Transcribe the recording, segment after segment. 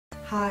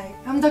Hi,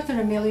 I'm Dr.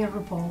 Amelia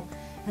Rapol,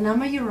 and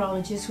I'm a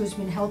urologist who's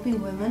been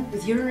helping women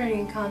with urinary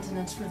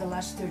incontinence for the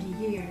last 30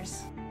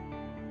 years.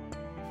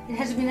 It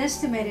has been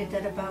estimated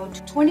that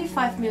about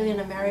 25 million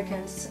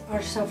Americans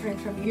are suffering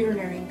from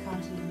urinary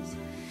incontinence.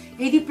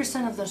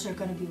 80% of those are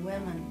going to be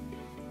women.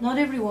 Not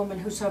every woman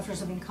who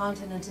suffers of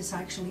incontinence is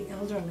actually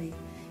elderly.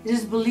 It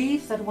is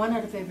believed that 1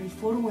 out of every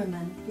 4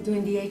 women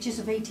between the ages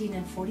of 18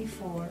 and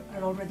 44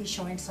 are already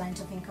showing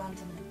signs of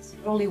incontinence.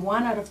 Only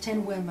 1 out of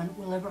 10 women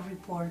will ever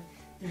report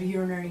their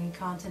urinary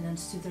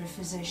incontinence to their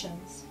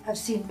physicians. I've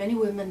seen many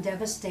women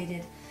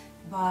devastated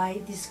by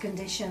this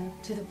condition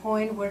to the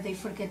point where they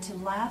forget to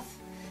laugh,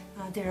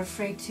 they're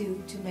afraid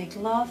to make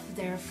love,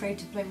 they're afraid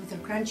to play with their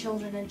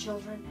grandchildren and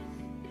children.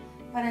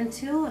 But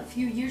until a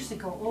few years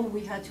ago, all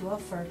we had to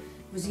offer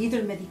was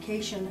either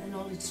medication and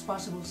all its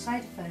possible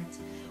side effects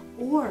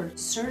or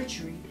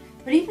surgery.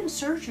 But even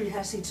surgery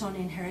has its own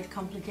inherent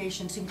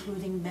complications,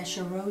 including mesh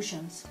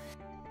erosions.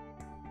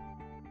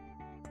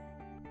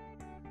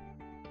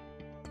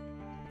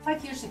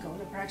 5 years ago,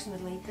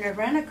 approximately, I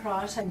ran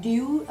across a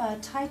new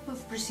type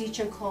of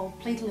procedure called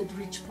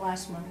platelet-rich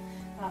plasma,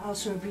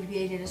 also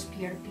abbreviated as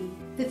PRP.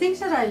 The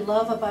things that I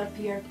love about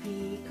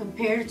PRP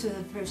compared to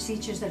the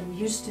procedures that we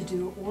used to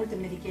do or the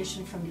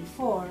medication from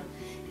before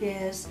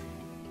is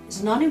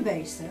it's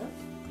non-invasive,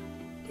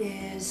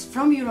 is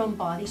from your own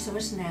body, so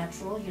it's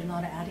natural. You're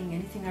not adding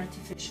anything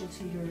artificial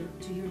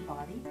to your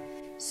body,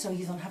 so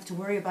you don't have to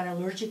worry about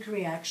allergic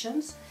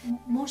reactions.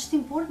 Most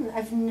important,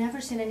 I've never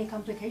seen any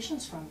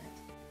complications from it.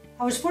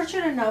 I was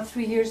fortunate enough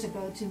 3 years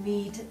ago to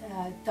meet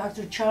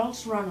Dr.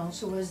 Charles Runnels,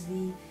 who was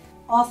the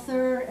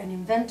author and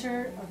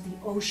inventor of the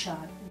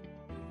O-Shot.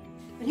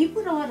 But he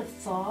put a lot of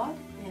thought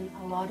and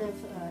a lot of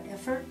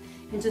effort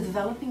into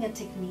developing a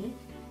technique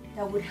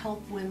that would help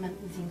women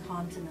with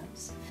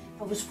incontinence.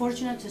 I was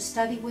fortunate to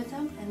study with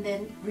him and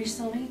then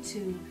recently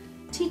to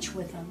teach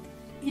with him.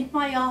 In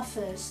my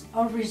office,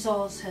 our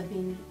results have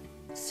been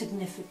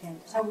significant.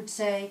 I would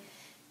say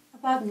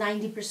about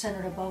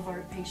 90% or above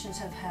our patients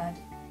have had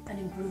an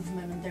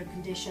improvement in their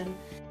condition.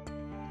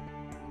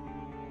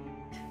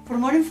 For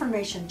more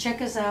information,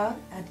 check us out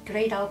at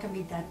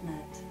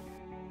greatalchemy.net.